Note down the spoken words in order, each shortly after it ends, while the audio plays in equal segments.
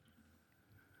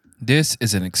This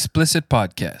is an explicit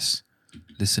podcast.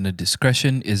 Listener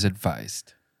discretion is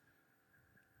advised.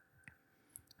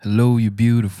 Hello, you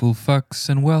beautiful fucks,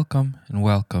 and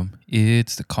welcome,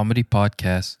 It's the Comedy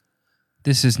Podcast.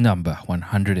 This is number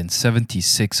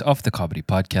 176 of the Comedy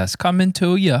Podcast, coming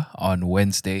to you on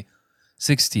Wednesday,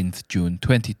 16th June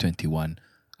 2021.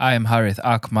 I am Harith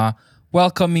Akma,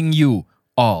 welcoming you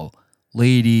all,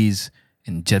 ladies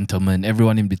and gentlemen,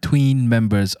 everyone in between,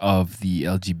 members of the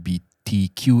LGBTQAI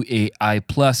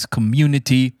plus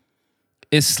community,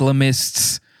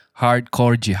 Islamists,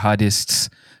 hardcore jihadists,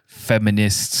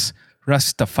 feminists,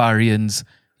 Rastafarians,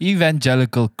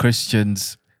 evangelical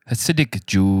Christians, Hasidic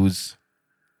Jews,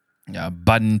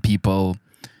 bun people,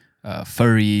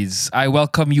 furries. I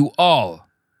welcome you all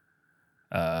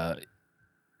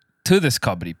to this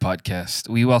comedy podcast.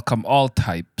 We welcome all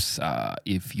types.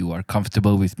 If you are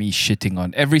comfortable with me shitting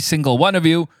on every single one of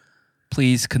you,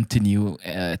 please continue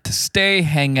to stay,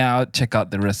 hang out, check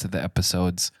out the rest of the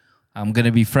episodes. I'm going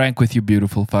to be frank with you,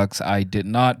 beautiful fucks. I did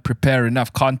not prepare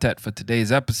enough content for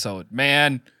today's episode.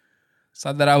 Man, it's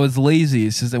not that I was lazy.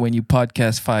 It's just that when you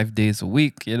podcast 5 days a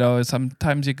week,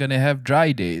 sometimes you're going to have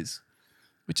dry days,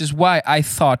 which is why I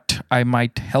thought I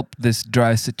might help this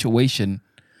dry situation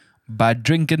by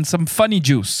drinking some funny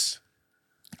juice.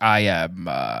 I've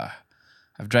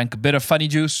drank a bit of funny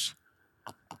juice.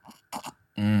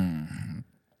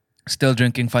 Still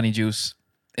drinking funny juice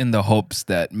in the hopes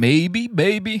that maybe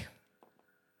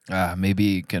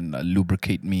it can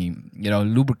lubricate me.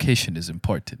 Lubrication is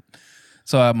important.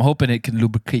 So I'm hoping it can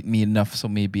lubricate me enough so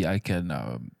maybe I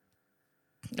can,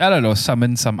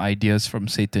 summon some ideas from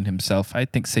Satan himself. I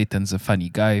think Satan's a funny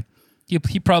guy.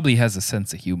 He probably has a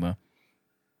sense of humor.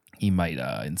 He might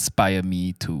inspire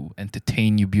me to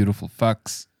entertain you beautiful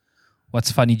fucks.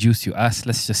 What's funny juice, you ask?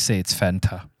 Let's just say it's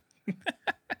Fanta.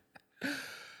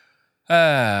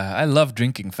 I love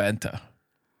drinking Fanta.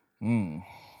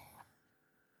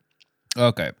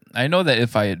 Okay, I know that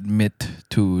if I admit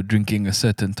to drinking a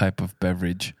certain type of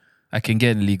beverage, I can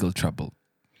get in legal trouble.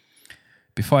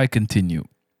 Before I continue,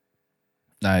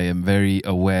 I am very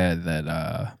aware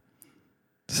that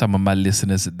some of my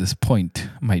listeners at this point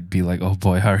might be like, oh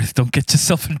boy, Harith, don't get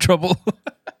yourself in trouble.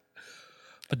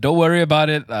 But don't worry about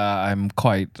it. I'm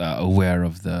quite aware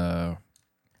of the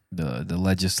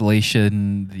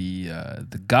legislation,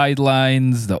 the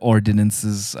guidelines, the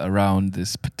ordinances around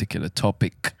this particular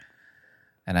topic.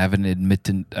 And I haven't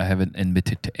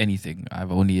admitted to anything.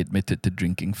 I've only admitted to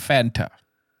drinking Fanta.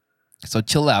 So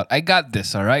chill out. I got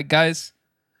this, all right, guys?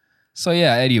 So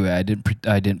yeah, anyway, I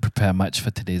didn't prepare much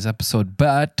for today's episode,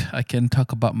 but I can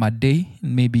talk about my day,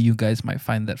 and maybe you guys might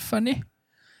find that funny.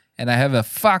 And I have a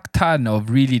fuck ton of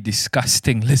really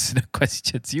disgusting listener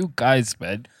questions. You guys,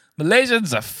 man,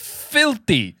 Malaysians are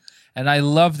filthy. And I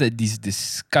love that these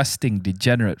disgusting,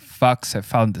 degenerate fucks have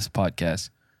found this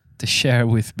podcast to share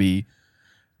with me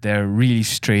their really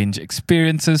strange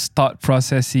experiences, thought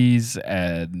processes,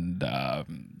 and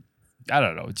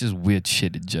just weird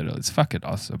shit in general. It's fucking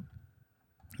awesome.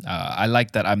 I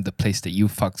like that I'm the place that you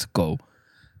fucks go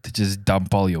to just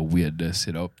dump all your weirdness,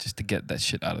 just to get that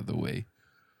shit out of the way.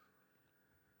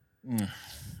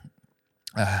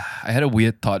 I had a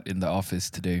weird thought in the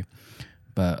office today.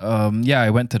 But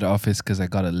I went to the office because I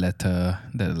got a letter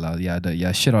that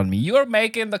allowed shit on me. You're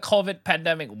making the COVID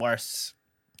pandemic worse.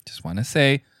 Just want to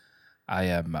say I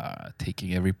am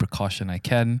taking every precaution I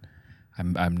can.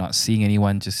 I'm not seeing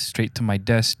anyone. Just straight to my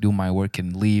desk, do my work,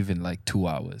 and leave in like 2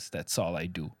 hours. That's all I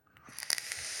do.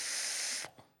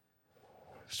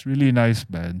 It's really nice,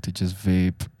 man, to just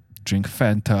vape, drink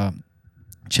Fanta,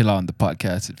 chill out on the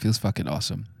podcast. It feels fucking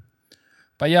awesome.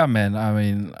 But yeah, man, I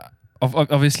mean,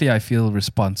 obviously I feel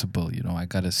responsible. I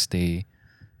gotta stay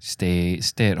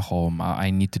at home. I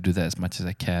need to do that as much as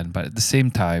I can. But at the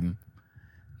same time,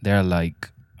 there are like,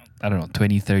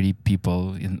 20, 30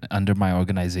 people under my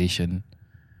organization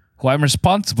who I'm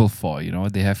responsible for.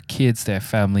 They have kids, they have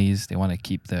families, they want to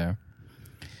keep their...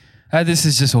 this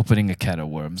is just opening a can of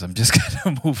worms. I'm just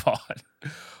going to move on.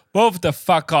 Move the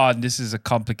fuck on. This is a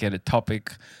complicated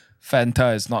topic.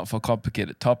 Fanta is not for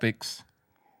complicated topics.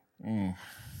 Oh,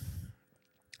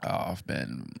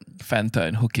 man. Fanta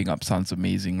and hooking up sounds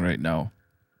amazing right now.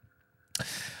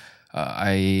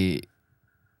 I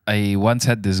once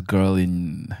had this girl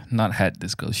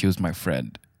she was my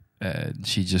friend. And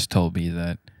she just told me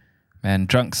that, man,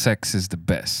 drunk sex is the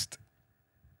best.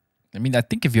 I mean, I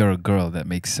think if you're a girl, that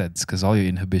makes sense because all your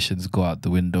inhibitions go out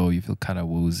the window. You feel kind of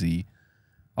woozy.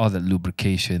 All the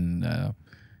lubrication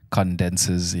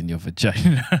condenses in your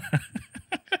vagina.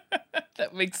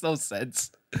 That makes no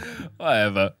sense.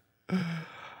 Whatever.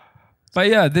 But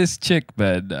yeah, this chick,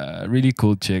 man, really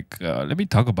cool chick. Let me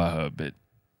talk about her a bit.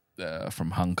 From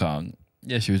Hong Kong.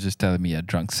 Yeah, she was just telling me,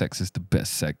 drunk sex is the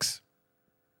best sex.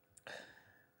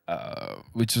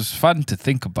 Which was fun to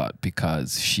think about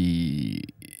because she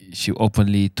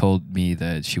openly told me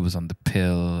that she was on the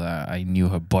pill. I knew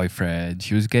her boyfriend.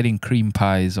 She was getting cream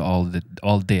pies all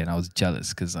day, and I was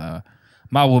jealous because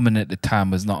my woman at the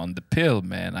time was not on the pill.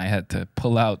 Man, I had to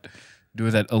pull out, do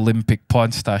that Olympic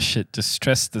porn star shit, just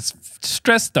stress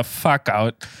the fuck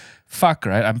out. Fuck,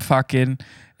 right? I'm fucking,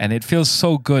 and it feels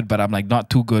so good, but I'm like, not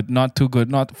too good, not too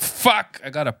good, not fuck. I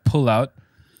gotta pull out,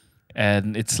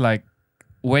 and it's like,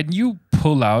 when you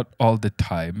pull out all the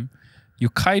time, you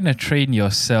kind of train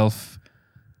yourself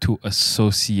to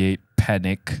associate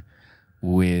panic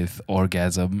with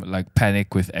orgasm, like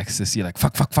panic with ecstasy, like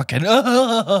fuck,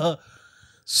 and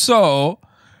so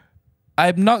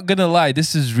I'm not gonna lie,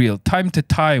 this is real. Time to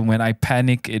time, when I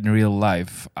panic in real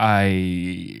life,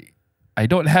 I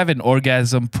don't have an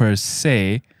orgasm per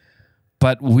se,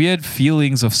 but weird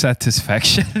feelings of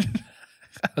satisfaction.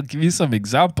 I'll give you some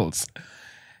examples.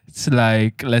 It's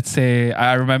like, let's say,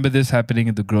 I remember this happening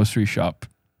in the grocery shop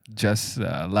just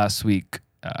last week.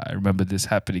 I remember this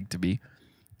happening to me.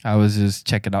 I was just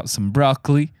checking out some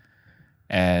broccoli,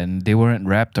 and they weren't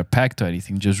wrapped or packed or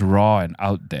anything, just raw and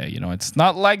out there. You know, it's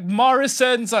not like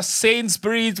Morrison's or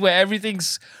Sainsbury's where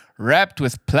everything's wrapped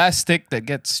with plastic that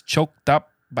gets choked up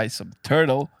by some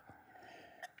turtle.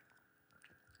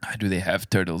 Do they have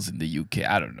turtles in the UK?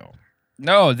 I don't know.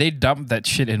 No, they dump that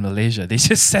shit in Malaysia. They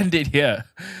just send it here.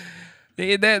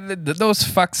 Those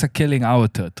fucks are killing our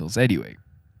turtles. Anyway,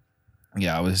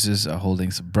 yeah, I was just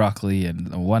holding some broccoli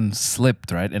and one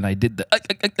slipped, right? And I did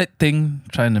the thing,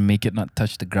 trying to make it not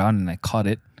touch the ground, and I caught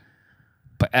it.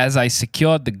 But as I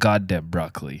secured the goddamn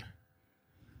broccoli,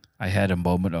 I had a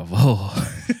moment of,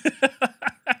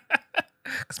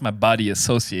 because my body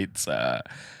associates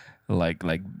like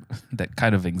that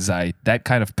kind of anxiety, that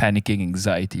kind of panicking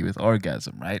anxiety with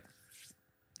orgasm, right?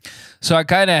 So I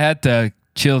kind of had to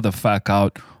chill the fuck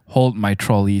out, hold my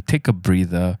trolley, take a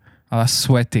breather. I was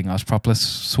sweating. I was properly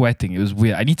sweating. It was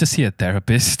weird. I need to see a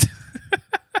therapist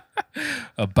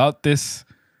about this.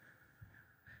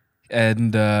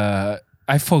 And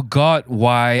I forgot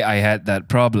why I had that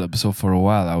problem. So for a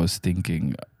while I was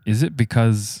thinking, is it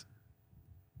because...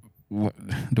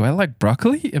 do I like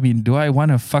broccoli? I mean, do I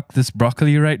want to fuck this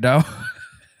broccoli right now?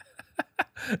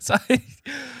 So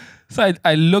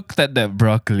I looked at that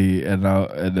broccoli and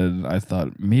then I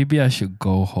thought maybe I should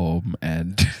go home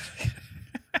and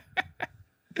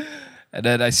and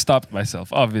then I stopped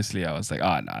myself. Obviously, I was like,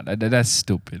 oh no, that's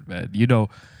stupid, man. You know,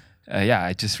 yeah,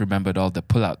 I just remembered all the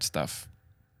pull-out stuff.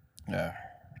 Yeah.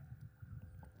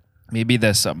 Maybe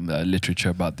there's some literature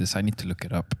about this. I need to look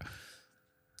it up.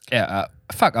 Yeah,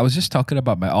 fuck, I was just talking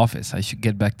about my office. I should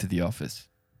get back to the office.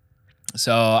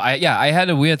 So, I had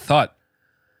a weird thought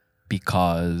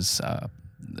because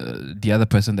the other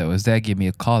person that was there gave me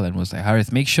a call and was like,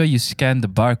 Harith, make sure you scan the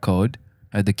barcode,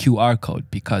 the QR code,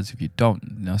 because if you don't,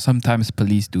 you know, sometimes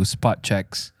police do spot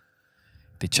checks.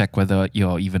 They check whether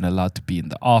you're even allowed to be in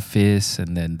the office,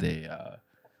 and then they,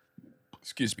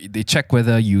 they check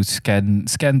whether you scan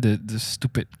the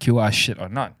stupid QR shit or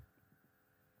not.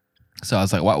 So I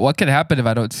was like, what can happen if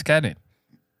I don't scan it?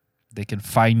 They can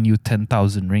fine you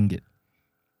 10,000 ringgit.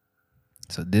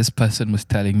 So this person was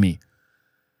telling me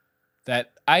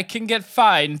that I can get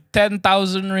fined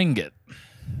 10,000 ringgit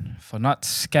for not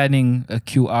scanning a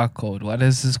QR code. What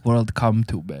has this world come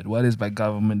to, man? What is my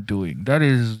government doing? That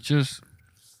is just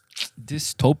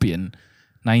dystopian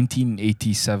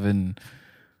 1987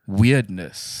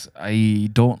 weirdness. I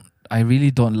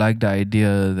really don't like the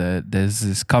idea that there's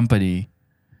this company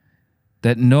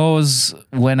that knows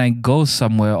when I go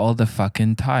somewhere all the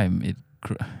fucking time. It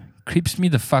creeps me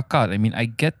the fuck out. I mean, I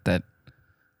get that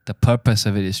the purpose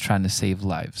of it is trying to save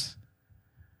lives.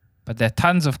 But there are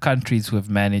tons of countries who have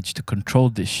managed to control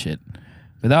this shit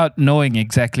without knowing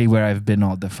exactly where I've been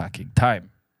all the fucking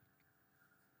time.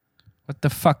 What the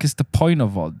fuck is the point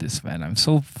of all this, man? I'm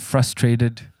so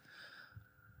frustrated.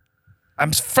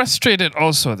 I'm frustrated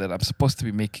also that I'm supposed to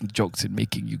be making jokes and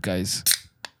making you guys...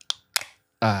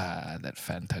 that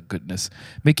Fanta goodness.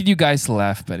 Making you guys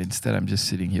laugh, but instead I'm just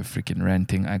sitting here freaking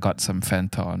ranting. I got some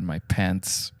Fanta on my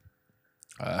pants.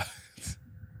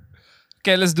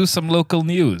 Okay, let's do some local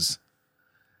news.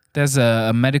 There's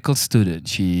a medical student.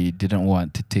 She didn't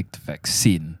want to take the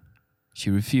vaccine. She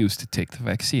refused to take the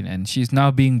vaccine, and she's now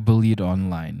being bullied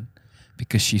online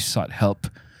because she sought help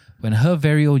when her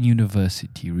very own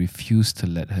university refused to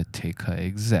let her take her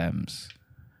exams.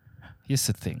 Here's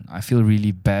the thing. I feel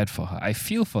really bad for her. I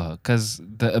feel for her because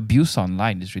the abuse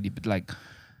online is really like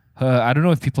I don't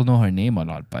know if people know her name or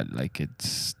not, but like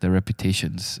it's the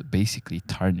reputation's basically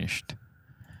tarnished.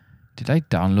 Did I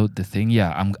download the thing?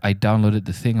 Yeah, I downloaded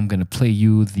the thing. I'm gonna play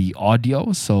you the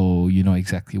audio so you know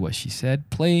exactly what she said.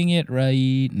 Playing it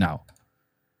right now.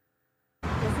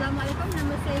 Assalamualaikum,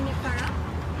 nama saya Nikara.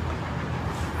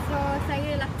 So,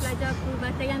 saya lah pelajar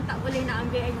perubatan yang tak boleh nak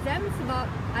ambil exam sebab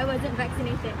I wasn't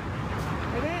vaccinated.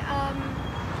 Okay,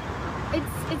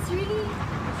 it's really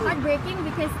heartbreaking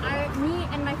because me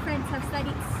and my friends have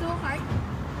studied so hard.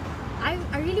 I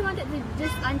really wanted to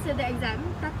just answer the exam,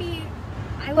 tapi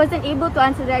I wasn't able to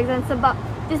answer the exam sebab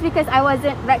just because I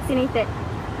wasn't vaccinated.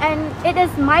 And it is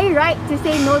my right to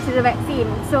say no to the vaccine.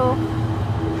 So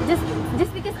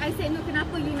just because I said no,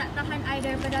 kenapa you nak tahan I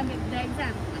daripada ambil the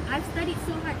exam? I've studied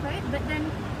so hard for it, but then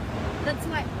that's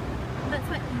what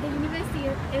the university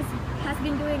has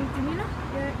been doing to me lah.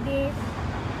 They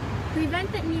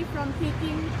prevented me from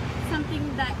taking something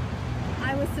that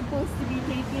I was supposed to be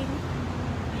taking.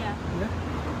 Yeah.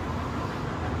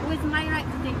 It was my right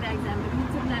to take the exam, but you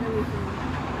took that away from me.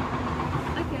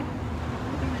 Okay.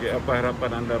 Okay, apa harapan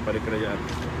anda pada kerajaan?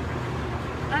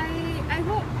 I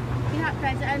hope pihak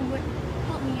kerajaan would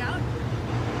help me out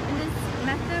in this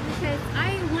matter because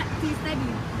I want to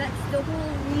study. That's the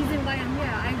whole reason why I'm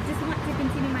here. I just want to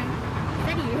continue my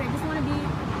study. I just want to be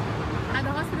at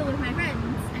the hospital with my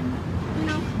friends and, you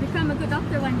know, become a good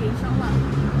doctor one day, inshallah.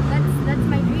 That's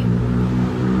my dream.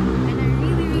 And I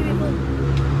really, really hope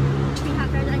pihak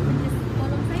kerajaan can just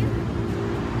follow saya.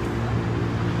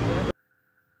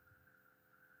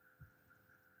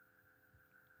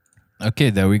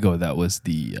 Okay, there we go. That was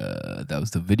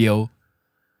the video.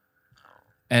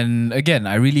 And again,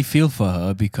 I really feel for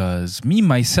her because me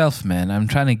myself, man, I'm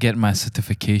trying to get my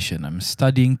certification. I'm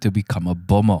studying to become a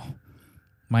bomber.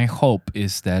 My hope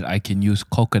is that I can use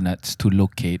coconuts to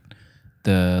locate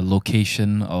the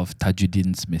location of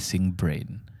Tajuddin's missing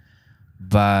brain.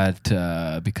 But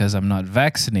because I'm not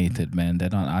vaccinated, man, they're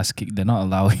not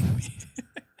allowing me.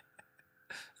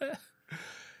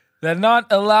 They're not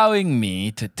allowing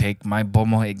me to take my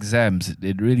BOMO exams.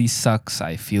 It really sucks.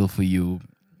 I feel for you.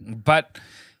 But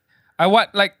I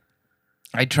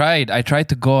tried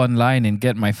to go online and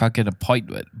get my fucking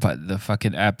appointment, but the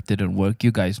fucking app didn't work.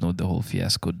 You guys know the whole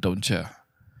fiasco, don't you?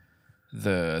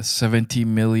 The 70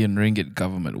 million ringgit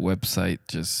government website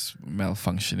just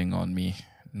malfunctioning on me,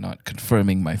 not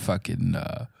confirming my fucking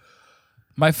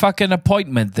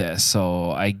appointment there.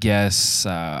 So I guess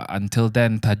until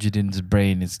then, Tajuddin's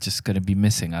brain is just gonna be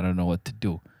missing. I don't know what to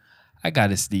do. I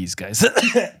gotta sneeze, guys.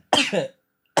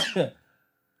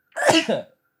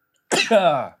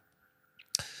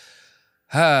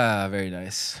 Very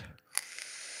nice.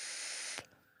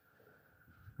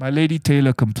 My lady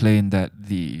Taylor complained that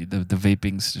the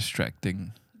vaping's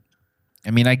distracting.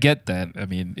 I mean, I get that. I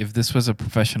mean, if this was a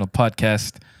professional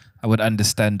podcast, I would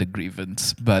understand the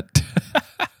grievance, but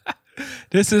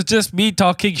this is just me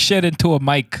talking shit into a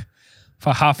mic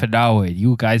for half an hour.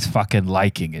 You guys fucking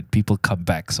liking it. People come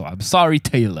back. So I'm sorry,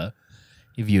 Taylor,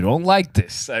 if you don't like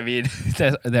this. I mean,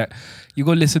 you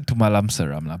go listen to Malam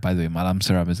Seram. By the way, Malam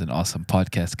Seram is an awesome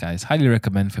podcast, guys. Highly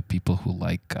recommend for people who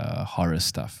like horror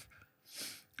stuff.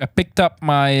 I picked up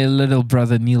my little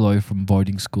brother Niloy from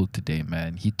boarding school today,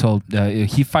 man. He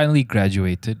finally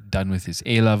graduated, done with his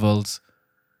A-levels.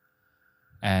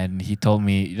 And he told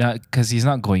me, because he's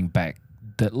not going back,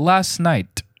 that last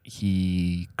night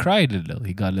he cried a little.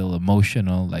 He got a little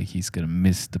emotional, like he's going to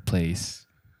miss the place.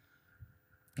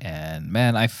 And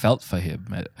man, I felt for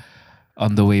him.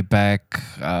 On the way back,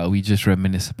 we just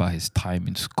reminisced about his time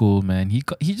in school, man. He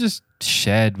just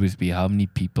shared with me how many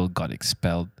people got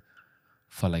expelled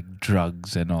for like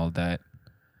drugs and all that.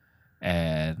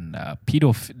 And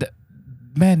pedophilia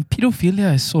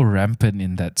is so rampant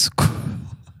in that school.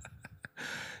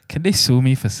 Can they sue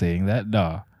me for saying that?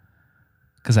 No.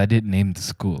 Because I didn't name the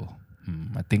school.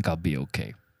 I think I'll be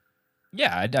okay.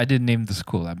 Yeah, I didn't name the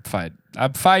school. I'm fine.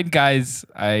 I'm fine, guys.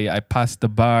 I passed the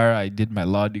bar. I did my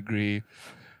law degree.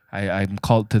 I'm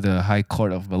called to the High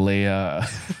Court of Malaya.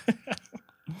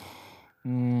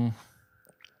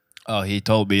 Oh, he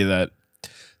told me that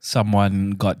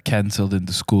someone got cancelled in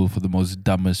the school for the most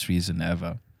dumbest reason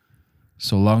ever.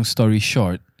 So long story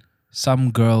short,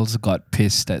 some girls got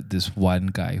pissed at this one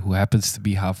guy who happens to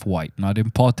be half white. Not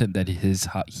important that he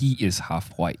is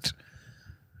half white,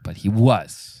 but he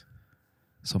was.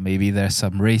 So maybe there's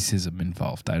some racism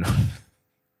involved. I don't.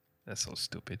 That's so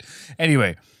stupid.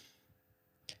 Anyway,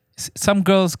 some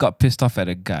girls got pissed off at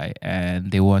a guy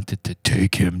and they wanted to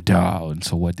take him down.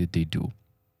 So what did they do?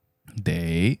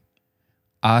 They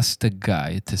asked the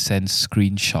guy to send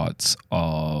screenshots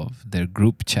of their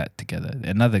group chat together.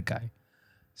 Another guy.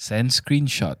 send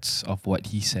screenshots of what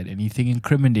he said, anything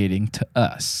incriminating to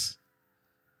us.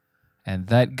 And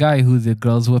that guy who the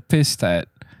girls were pissed at,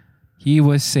 he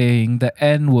was saying the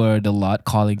N-word a lot,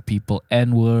 calling people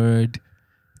N-word.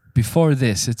 Before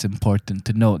this, it's important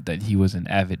to note that he was an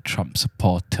avid Trump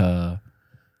supporter.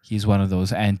 He's one of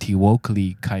those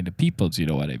anti-wokely kind of peoples, you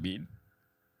know what I mean?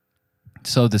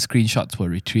 So the screenshots were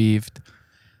retrieved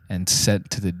and sent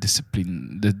to the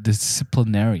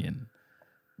disciplinarian.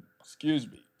 Excuse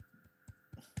me.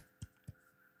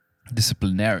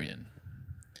 Disciplinarian.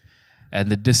 And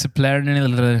the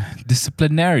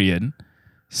disciplinarian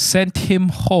sent him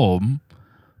home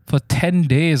for 10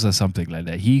 days or something like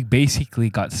that. He basically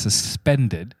got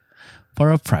suspended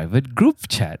for a private group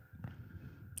chat.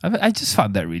 I just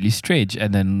found that really strange.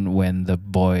 And then when the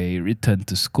boy returned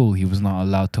to school, he was not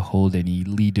allowed to hold any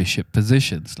leadership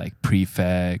positions like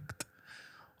prefect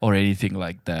or anything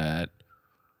like that.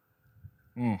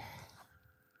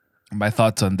 My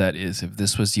thoughts on that is, if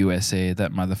this was USA,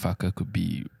 that motherfucker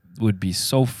would be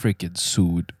so freaking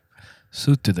sued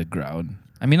to the ground.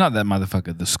 I mean, not that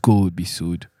motherfucker, the school would be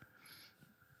sued.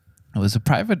 It was a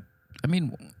private. I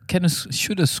mean,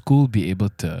 should a school be able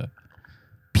to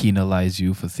penalize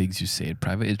you for things you say in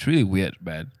private? It's really weird,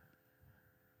 man.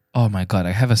 Oh my god,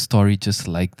 I have a story just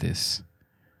like this.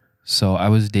 So I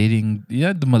was dating,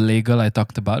 the Malay girl I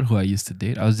talked about who I used to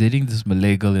date. I was dating this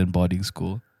Malay girl in boarding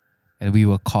school, and we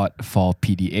were caught for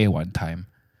PDA one time.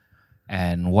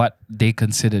 And what they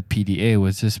considered PDA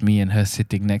was just me and her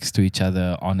sitting next to each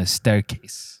other on a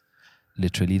staircase.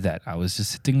 Literally that. I was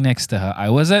just sitting next to her. I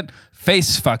wasn't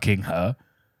face fucking her.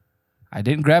 I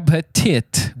didn't grab her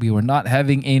tit. We were not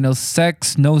having anal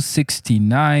sex. No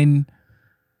 69.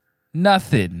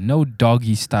 Nothing. No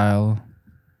doggy style.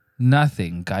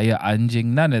 Nothing. Gaya anjing.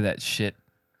 None of that shit.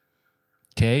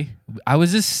 Okay? I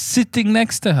was just sitting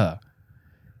next to her.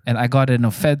 And I got an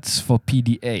offense for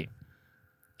PDA.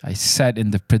 I sat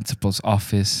in the principal's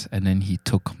office and then he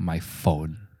took my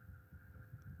phone.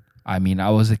 I mean, I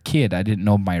was a kid. I didn't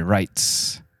know my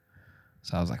rights.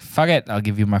 So I was like, fuck it. I'll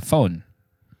give you my phone.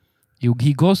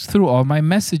 He goes through all my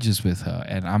messages with her.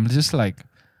 And I'm just like,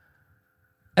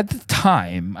 at the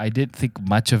time, I didn't think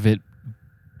much of it.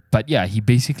 But yeah, he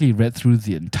basically read through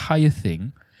the entire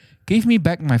thing, gave me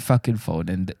back my fucking phone.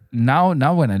 And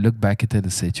now when I look back into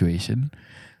the situation,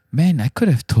 man, I could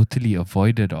have totally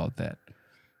avoided all that.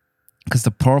 Because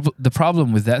the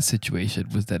problem with that situation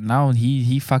was that now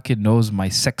he fucking knows my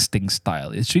sexting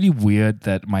style. It's really weird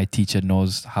that my teacher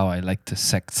knows how I like to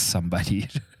sext somebody.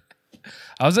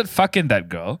 I wasn't fucking that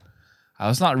girl. I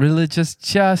was not religious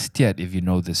just yet, if you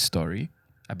know this story.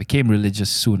 I became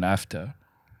religious soon after.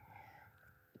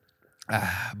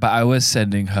 But I was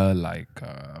sending her like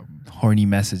horny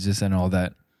messages and all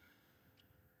that.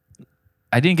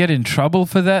 I didn't get in trouble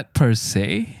for that per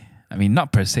se. I mean,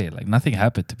 not per se, like nothing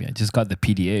happened to me. I just got the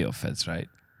PDA offense, right?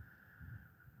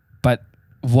 But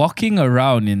walking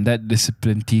around in that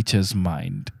discipline teacher's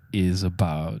mind is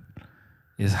how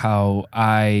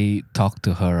I talk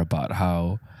to her about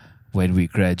how when we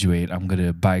graduate, I'm going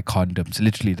to buy condoms.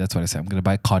 Literally, that's what I said. I'm going to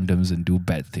buy condoms and do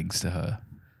bad things to her.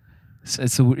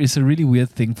 So it's a really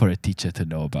weird thing for a teacher to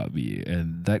know about me.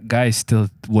 And that guy is still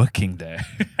working there.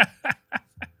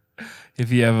 If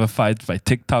he ever finds my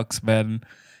TikToks, man,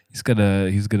 he's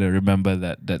gonna remember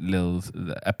that little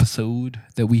episode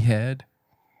that we had.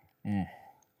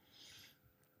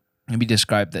 Let me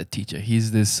describe that teacher.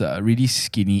 He's this really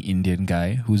skinny Indian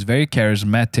guy who's very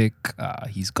charismatic.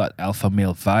 He's got alpha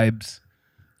male vibes,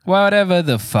 whatever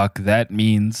the fuck that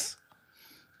means.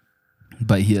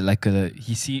 But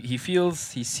he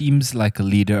seems like a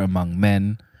leader among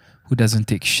men who doesn't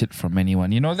take shit from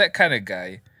anyone. You know, that kind of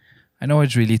guy. I know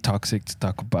it's really toxic to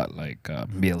talk about like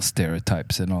male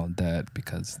stereotypes and all that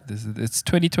because it's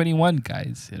 2021,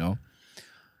 guys, you know.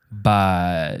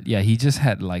 But yeah, he just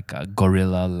had like a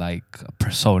gorilla-like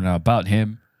persona about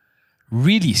him.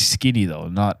 Really skinny though,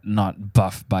 not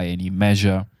buff by any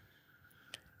measure.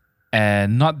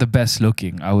 And not the best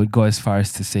looking. I would go as far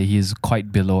as to say he's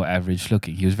quite below average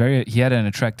looking. He had an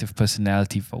attractive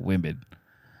personality for women.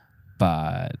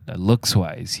 But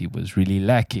looks-wise, he was really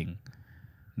lacking.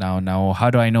 Now, how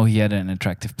do I know he had an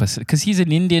attractive person? Because he's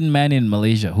an Indian man in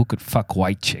Malaysia who could fuck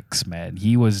white chicks, man.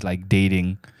 He was like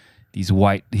dating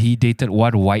he dated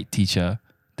one white teacher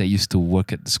that used to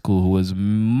work at the school who was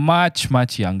much,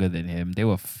 much younger than him.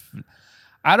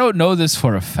 I don't know this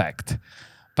for a fact,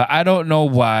 but I don't know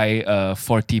why a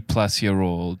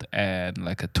 40-plus-year-old and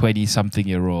like a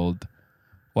 20-something-year-old,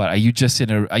 are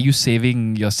you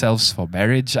saving yourselves for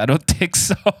marriage? I don't think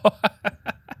so.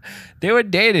 They were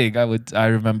dating. I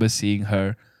remember seeing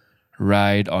her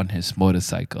ride on his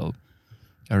motorcycle.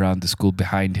 around the school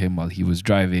behind him while he was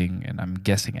driving. And I'm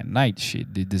guessing at night,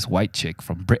 this white chick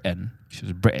from Britain, she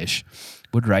was British,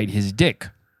 would ride his dick.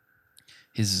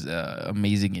 His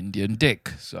amazing Indian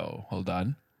dick. So, hold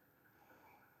on.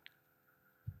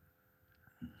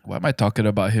 Why am I talking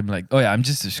about him like... Oh, yeah, I'm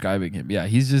just describing him. Yeah,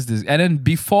 he's just this... And then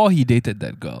before he dated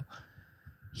that girl,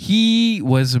 he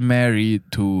was married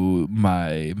to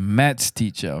my maths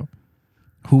teacher,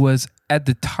 who was at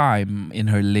the time in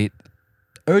her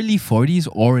early 40s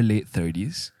or late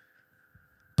 30s.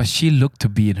 But she looked to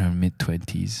be in her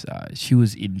mid-20s. She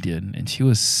was Indian and she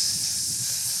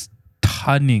was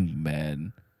stunning,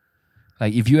 man.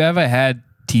 Like, if you ever had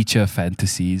teacher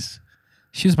fantasies,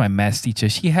 she was my maths teacher.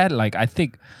 She had, like, I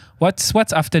think, what's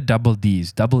after double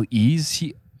D's? Double E's?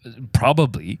 She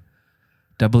probably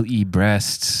double E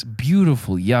breasts,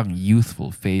 beautiful, young,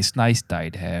 youthful face, nice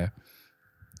dyed hair,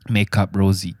 makeup,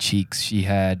 rosy cheeks. She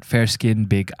had fair skin,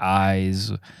 big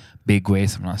eyes, big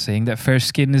waist. I'm not saying that fair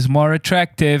skin is more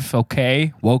attractive,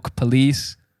 okay? Woke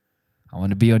police. I want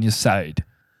to be on your side.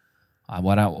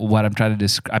 What I'm trying to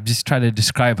describe, I'm just trying to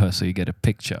describe her so you get a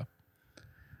picture.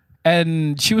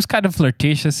 And she was kind of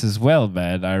flirtatious as well,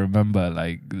 man. I remember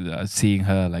like seeing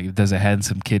her, like if there's a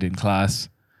handsome kid in class,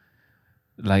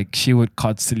 like she would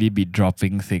constantly be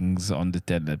dropping things on the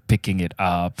tent and picking it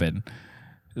up. And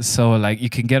so like you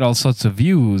can get all sorts of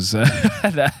views.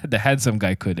 The handsome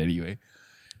guy could anyway.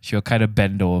 She'll kind of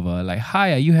bend over like,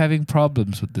 hi, are you having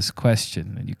problems with this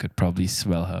question? And you could probably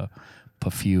smell her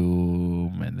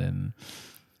perfume, and then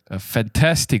a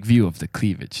fantastic view of the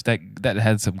cleavage. That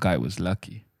handsome guy was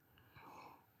lucky.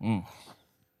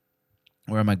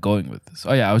 Where am I going with this?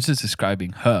 Oh yeah, I was just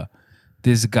describing her.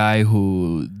 This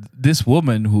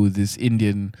woman who this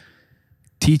Indian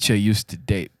teacher used to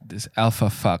date, this alpha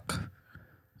fuck,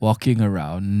 walking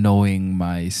around knowing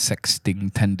my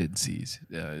sexting tendencies.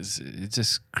 It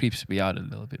just creeps me out a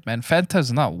little bit. Man,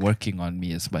 Fanta's not working on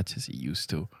me as much as it used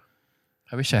to.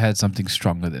 I wish I had something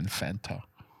stronger than Fanta.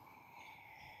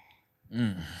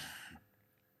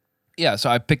 Yeah, so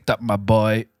I picked up my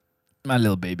boy, my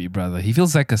little baby brother. He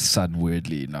feels like a son,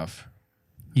 weirdly enough.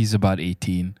 He's about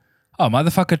 18. Oh,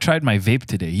 motherfucker tried my vape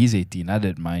today. He's 18. I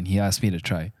didn't mind. He asked me to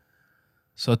try.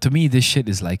 So to me, this shit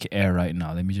is like air right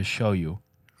now. Let me just show you.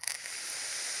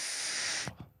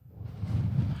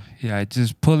 Yeah, I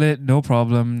just pull it, no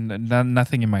problem.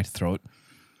 Nothing in my throat.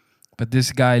 But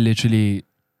this guy literally...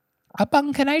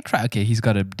 Abang, can I try? Okay, he's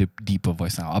got a deeper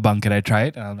voice now. Abang, can I try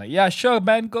it? And I'm like, yeah, sure,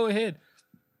 man, go ahead.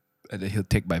 And then he'll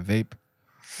take my vape.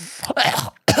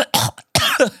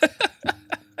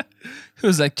 He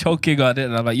was like choking on it,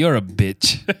 and I'm like, you're a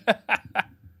bitch.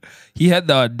 He had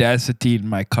the audacity in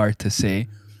my car to say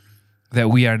that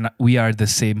we are the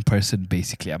same person,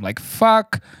 basically. I'm like,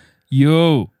 fuck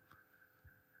you.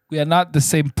 We are not the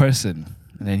same person.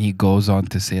 And then he goes on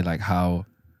to say like how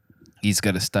he's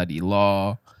gonna study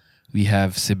law. We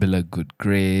have similar good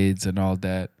grades and all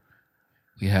that.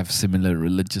 We have similar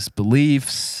religious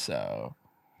beliefs,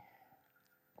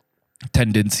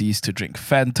 tendencies to drink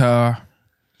Fanta.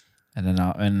 And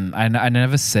then I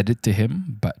never said it to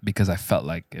him, but because I felt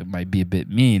like it might be a bit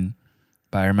mean.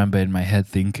 But I remember in my head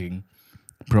thinking,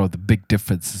 bro, the big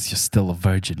difference is you're still a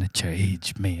virgin at your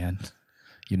age, man.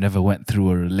 You never went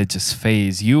through a religious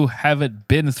phase. You haven't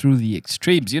been through the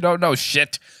extremes. You don't know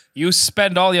shit. You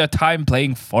spend all your time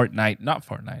playing Fortnite. Not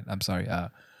Fortnite. I'm sorry.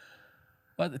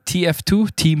 What?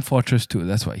 TF2? Team Fortress 2.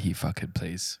 That's what he fucking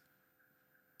plays.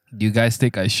 Do you guys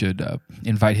think I should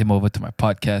invite him over to my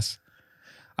podcast?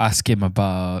 Ask him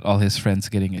about all his friends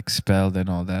getting expelled and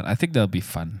all that. I think that'll be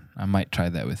fun. I might try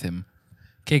that with him.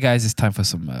 Okay, guys, it's time for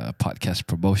some podcast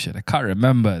promotion. I can't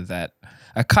remember that.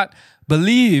 I can't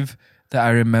believe that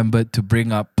I remembered to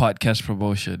bring up podcast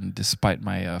promotion despite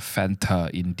my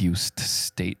Fanta-induced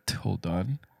state. Hold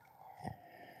on.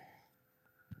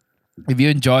 If you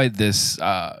enjoyed this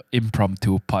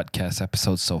impromptu podcast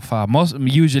episode so far,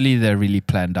 usually they're really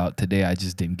planned out. Today, I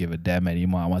just didn't give a damn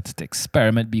anymore. I wanted to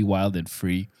experiment, be wild and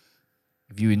free.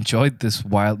 If you enjoyed this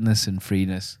wildness and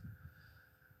freeness,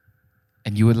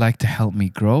 and you would like to help me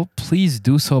grow, please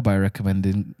do so by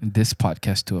recommending this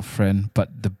podcast to a friend.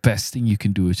 But the best thing you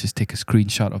can do is just take a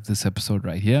screenshot of this episode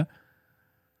right here.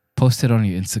 Post it on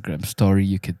your Instagram story.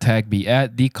 You can tag me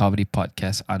at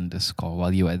 @thecomedypodcast_.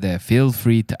 While you are there, feel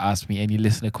free to ask me any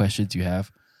listener questions you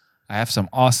have. I have some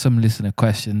awesome listener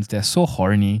questions. They're so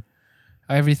horny.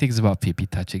 Everything's about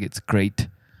pptouching. It's great.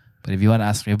 But if you want to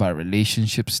ask me about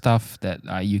relationship stuff, that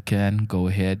you can go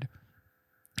ahead.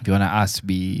 If you want to ask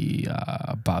me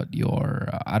about your,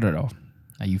 I don't know,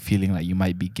 are you feeling like you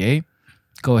might be gay?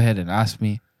 Go ahead and ask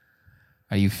me.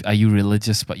 Are you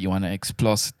religious but you want to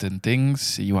explore certain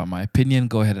things? You want my opinion?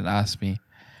 Go ahead and ask me.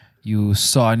 you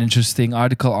saw an interesting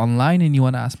article online and you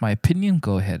want to ask my opinion,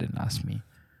 go ahead and ask me.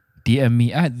 DM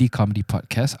me at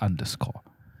 @thecomedypodcast_.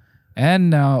 And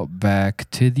now back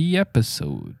to the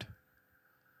episode.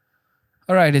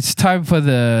 All right, it's time for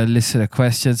the listener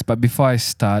questions. But before I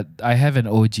start, I have an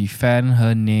OG fan.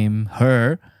 Her name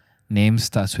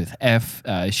starts with F.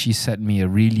 She sent me a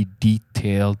really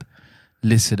detailed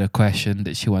listener question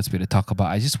that she wants me to talk about.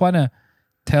 I just want to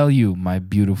tell you, my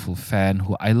beautiful fan,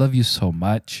 who I love you so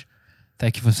much.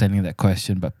 Thank you for sending that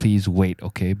question, but please wait,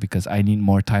 okay? Because I need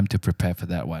more time to prepare for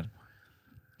that one.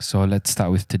 So let's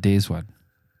start with today's one.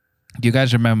 Do you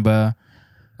guys remember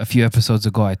a few episodes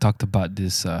ago I talked about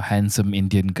this handsome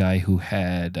Indian guy who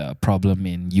had a problem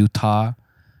in Utah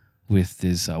with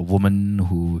this woman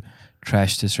who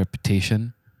trashed his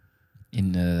reputation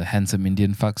in a handsome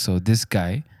Indian fuck? So this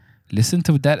guy listened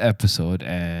to that episode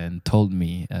and told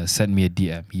me, sent me a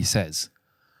DM. He says,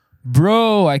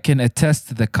 "Bro, I can attest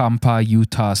to the Kampa,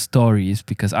 Utah stories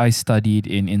because I studied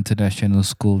in international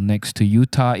school next to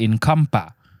Utah in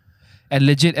Kampa. And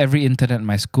legit, every intern at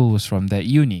my school was from that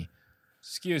uni."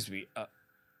 Excuse me. All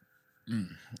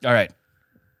right.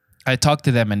 I talked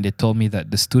to them and they told me that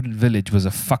the student village was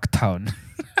a fuck town.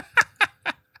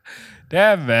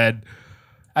 Damn, man.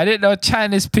 I didn't know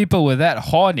Chinese people were that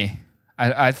horny.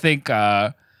 I think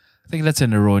that's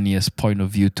an erroneous point of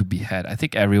view to be had. I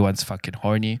think everyone's fucking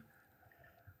horny.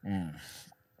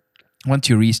 Once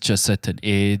you reach a certain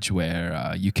age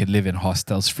where you can live in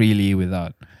hostels freely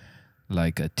without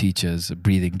like teachers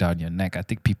breathing down your neck, I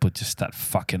think people just start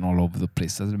fucking all over the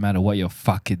place. Doesn't matter what your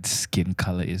fucking skin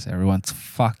color is. Everyone's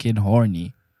fucking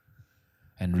horny.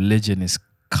 And religion is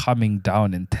coming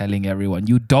down and telling everyone,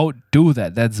 you don't do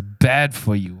that. That's bad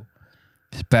for you.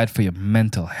 It's bad for your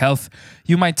mental health.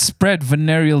 You might spread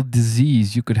venereal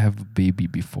disease. You could have a baby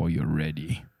before you're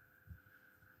ready.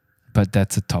 But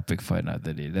that's a topic for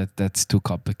another day. That's too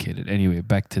complicated. Anyway,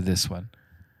 back to this one.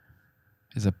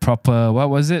 It's a proper, what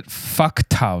was it? Fuck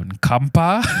town.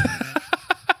 Kampa?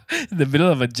 In the middle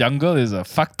of a jungle is a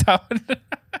fuck town.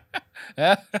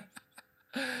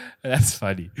 That's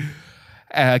funny.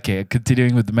 Okay,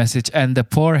 continuing with the message. And the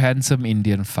poor handsome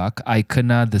Indian fuck, I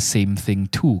kena the same thing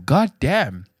too. God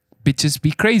damn. Bitches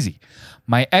be crazy.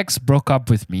 My ex broke up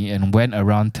with me and went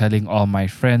around telling all my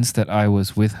friends that I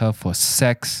was with her for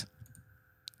sex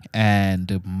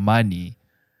and money.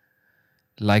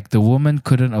 Like the woman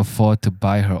couldn't afford to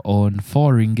buy her own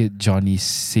 4 ringgit Johnny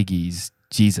Siggies.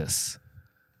 Jesus.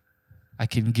 I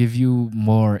can give you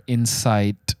more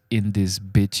insight in this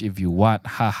bitch if you want.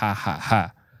 Ha ha ha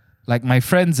ha. Like my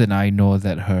friends and I know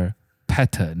that her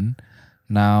pattern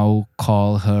now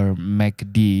call her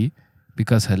MacD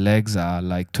because her legs are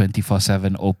like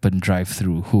 24/7 open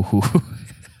drive-through.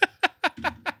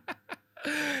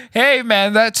 Hey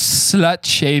man, that's slut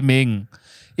shaming.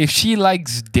 If she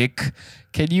likes dick,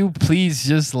 can you please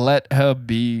just let her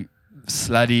be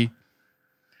slutty?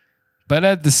 But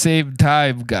at the same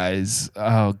time, guys,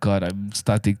 oh God, I'm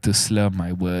starting to slur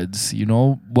my words. You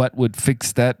know what would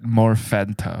fix that? More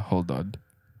Fanta. Hold on.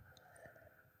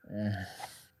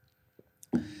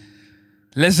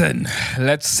 Listen,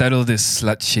 let's settle this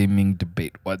slut-shaming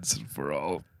debate once and for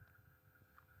all.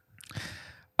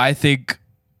 I think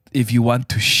if you want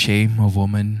to shame a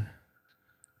woman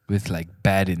with like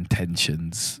bad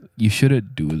intentions, you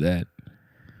shouldn't do that.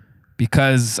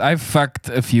 Because I've fucked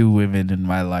a few women in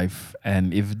my life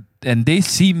and they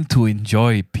seem to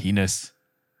enjoy penis.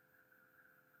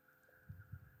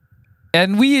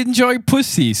 And we enjoy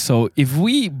pussy. So if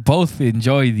we both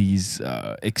enjoy these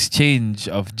exchange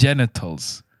of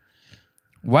genitals,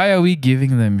 why are we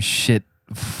giving them shit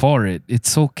for it?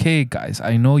 It's okay, guys.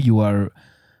 I know you are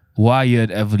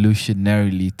wired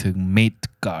evolutionarily to mate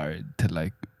guard, to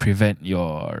like prevent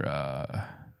your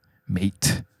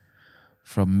mate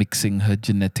from mixing her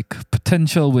genetic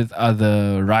potential with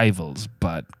other rivals.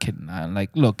 But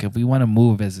look, if we want to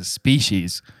move as a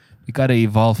species, we gotta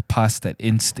evolve past that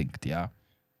instinct, yeah.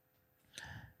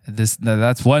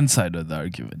 That's one side of the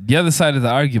argument. The other side of the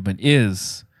argument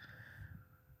is,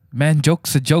 man,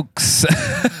 jokes are jokes.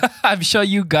 I'm sure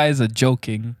you guys are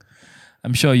joking.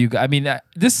 I'm sure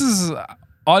this is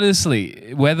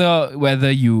honestly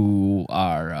whether you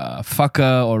are a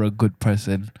fucker or a good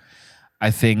person. I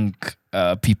think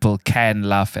people can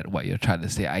laugh at what you're trying to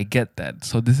say. I get that.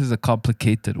 So this is a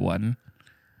complicated one.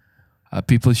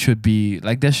 People should be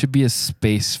like, there should be a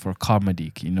space for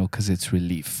comedy, because it's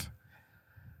relief.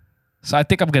 So I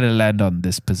think I'm going to land on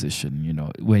this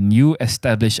position, when you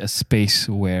establish a space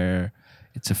where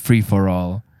it's a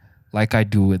free-for-all, like I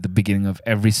do at the beginning of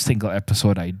every single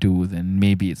episode I do, then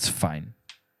maybe it's fine.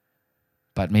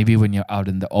 But maybe when you're out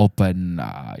in the open,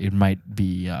 it might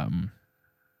be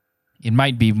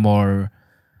more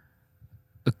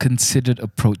a considered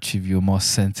approach if you're more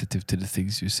sensitive to the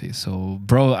things you say. So,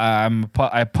 bro, I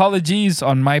apologies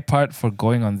on my part for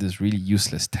going on this really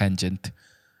useless tangent.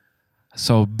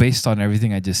 So, based on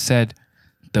everything I just said,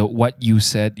 what you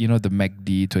said, the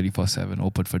MACD 24/7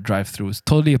 open for drive-through is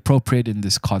totally appropriate in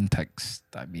this context.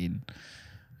 I mean,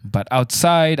 but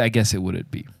outside, I guess it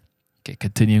wouldn't be. Okay,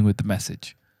 continuing with the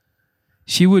message.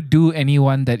 She would do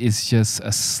anyone that is just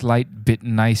a slight bit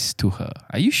nice to her.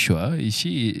 Are you sure? Is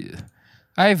she?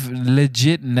 I've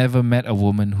legit never met a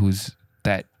woman who's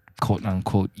that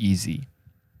quote-unquote easy.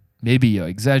 Maybe you're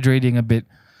exaggerating a bit.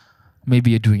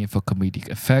 Maybe you're doing it for comedic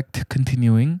effect.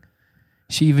 Continuing.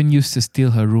 She even used to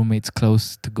steal her roommate's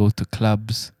clothes to go to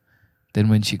clubs. Then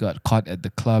when she got caught at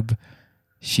the club,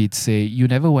 she'd say, "You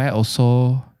never wear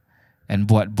also," and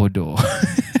buat bodoh.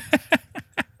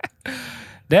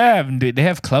 Damn, dude, they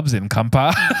have clubs in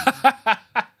Kampa.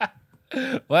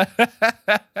 What?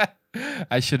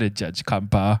 I should have judged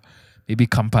Kampa. Maybe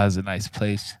Kampa is a nice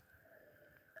place.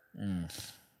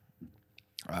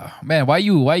 Man, why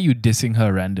you dissing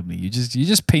her randomly? You're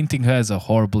just painting her as a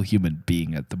horrible human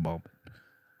being at the moment.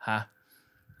 Huh?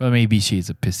 Well, maybe she's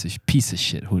a piece of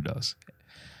shit. Who knows?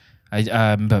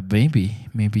 But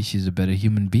maybe she's a better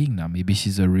human being now. Maybe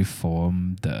she's a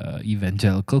reformed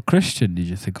evangelical Christian. Did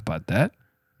you think about that?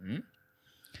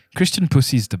 Christian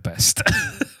pussy is the best.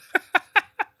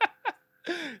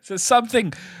 So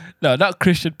no, not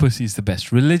Christian pussy is the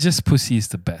best. Religious pussy is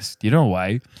the best. You know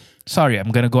why? Sorry,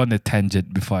 I'm gonna go on a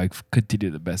tangent before I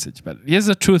continue the message. But here's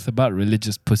the truth about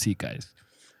religious pussy guys.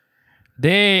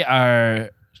 They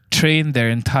are trained their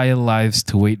entire lives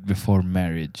to wait before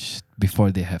marriage,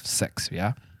 before they have sex,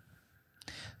 yeah?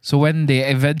 So when they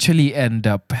eventually end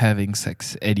up having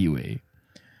sex anyway,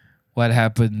 what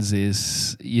happens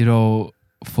is,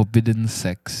 forbidden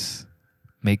sex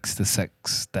makes the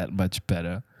sex that much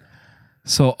better.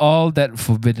 So all that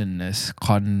forbiddenness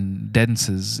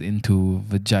condenses into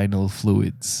vaginal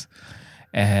fluids.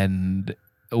 And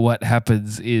what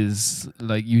happens is,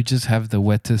 like, you just have the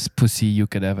wettest pussy you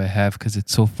could ever have because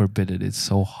it's so forbidden, it's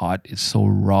so hot, it's so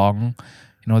wrong.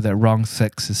 That wrong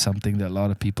sex is something that a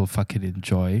lot of people fucking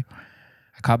enjoy.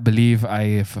 I can't believe I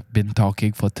have been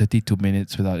talking for 32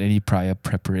 minutes without any prior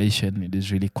preparation. It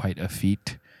is really quite a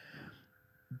feat.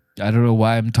 I don't know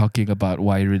why I'm talking about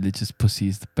why religious pussy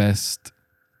is the best.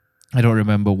 I don't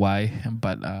remember why,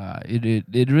 but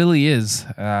it really is.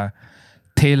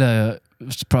 Taylor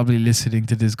is probably listening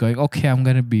to this going, okay, I'm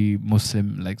going to be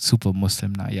Muslim, like super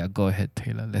Muslim now. Yeah, go ahead,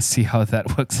 Taylor. Let's see how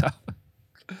that works out.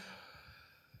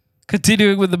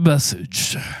 Continuing with the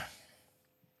message.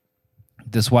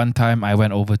 This one time I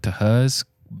went over to hers,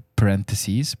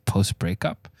 parentheses,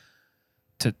 post-breakup.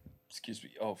 Excuse me.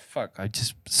 Oh, fuck. I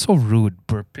just, so rude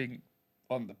burping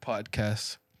on the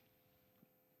podcast.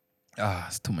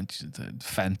 It's too much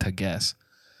Fanta gas.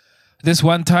 This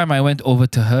one time I went over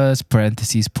to hers,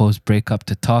 parentheses, post-breakup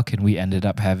to talk, and we ended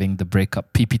up having the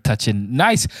breakup pptouch in.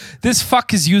 Nice. This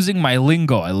fuck is using my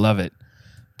lingo. I love it.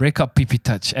 Breakup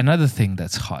pptouch. Another thing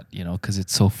that's hot, because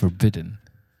it's so forbidden.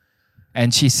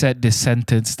 And she said this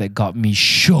sentence that got me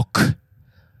shook.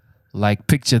 Like,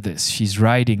 picture this. She's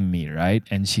riding me, right?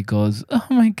 And she goes, "Oh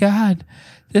my God,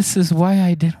 this is why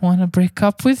I didn't want to break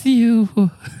up with you."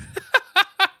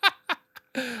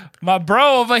 My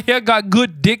bro over here got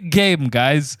good dick game,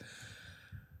 guys.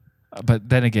 But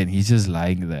then again, he's just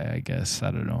lying there, I guess.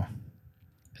 I don't know.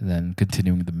 And then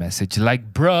continuing the message,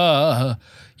 like, bruh,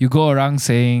 you go around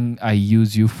saying I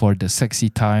use you for the sexy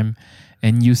time.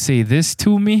 And you say this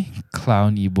to me?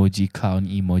 Clown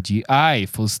emoji, I,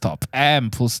 full stop,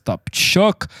 am, full stop,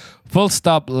 shook, full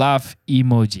stop, laugh,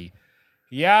 emoji.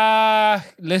 Yeah,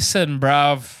 listen,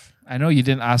 bruv. I know you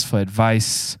didn't ask for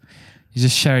advice. You're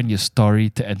just sharing your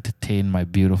story to entertain my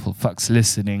beautiful fucks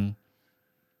listening.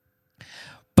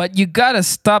 But you gotta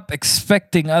stop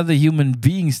expecting other human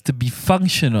beings to be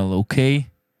functional, okay?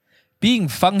 Being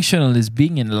functional is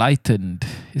being enlightened.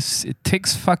 It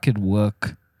takes fucking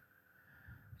work.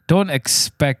 Don't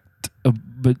expect a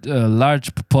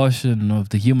large proportion of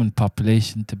the human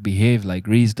population to behave like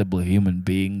reasonable human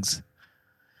beings.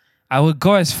 I would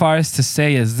go as far as to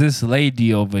say, as this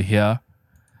lady over here,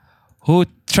 who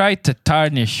tried to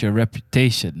tarnish your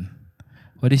reputation.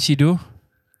 What did she do?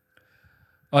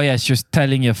 Oh yeah, she was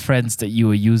telling your friends that you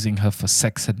were using her for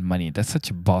sex and money. That's such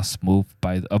a boss move,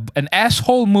 an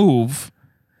asshole move.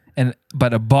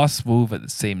 But a boss move at the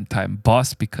same time.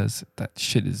 Boss because that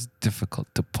shit is difficult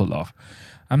to pull off.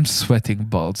 I'm sweating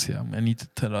balls here. I need to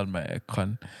turn on my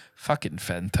aircon. Fucking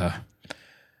Fanta.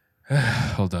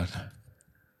 Hold on.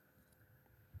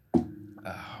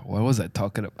 What was I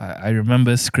talking about? I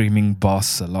remember screaming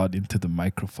boss a lot into the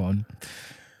microphone.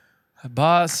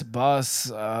 Boss.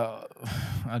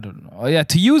 I don't know. Oh, yeah,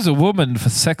 to use a woman for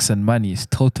sex and money is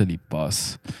totally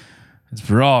boss. It's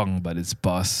wrong, but it's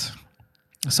boss.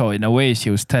 So in a way, she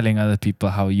was telling other people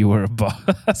how you were a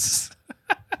boss.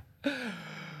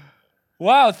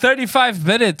 Wow, 35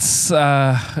 minutes.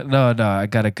 No, I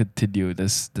gotta continue.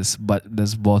 But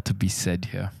there's more to be said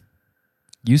here.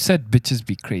 You said bitches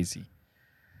be crazy.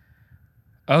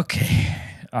 Okay,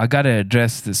 I gotta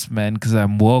address this, man, because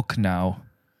I'm woke now.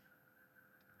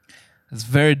 It's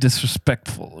very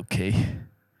disrespectful, okay?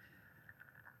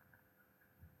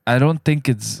 I don't think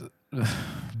it's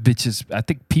bitches. I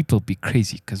think people be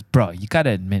crazy because, bro, you gotta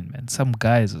admit, man, some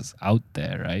guys is out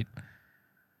there, right?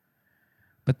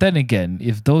 But then again,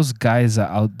 if those guys are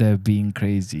out there being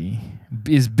crazy,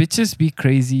 is bitches be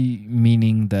crazy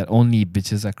meaning that only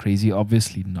bitches are crazy?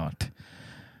 Obviously not.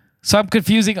 So I'm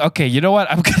confusing. Okay, you know what?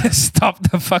 I'm going to stop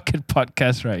the fucking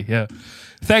podcast right here.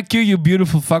 Thank you, you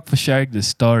beautiful fuck, for sharing this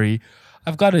story.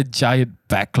 I've got a giant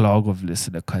backlog of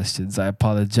listener questions. I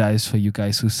apologize for you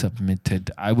guys who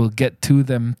submitted. I will get to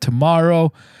them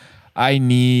tomorrow. I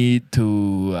need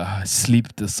to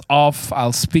sleep this off.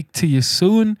 I'll speak to you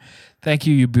soon. Thank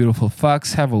you, you beautiful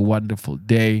fucks. Have a wonderful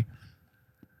day.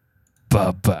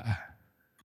 Bye-bye.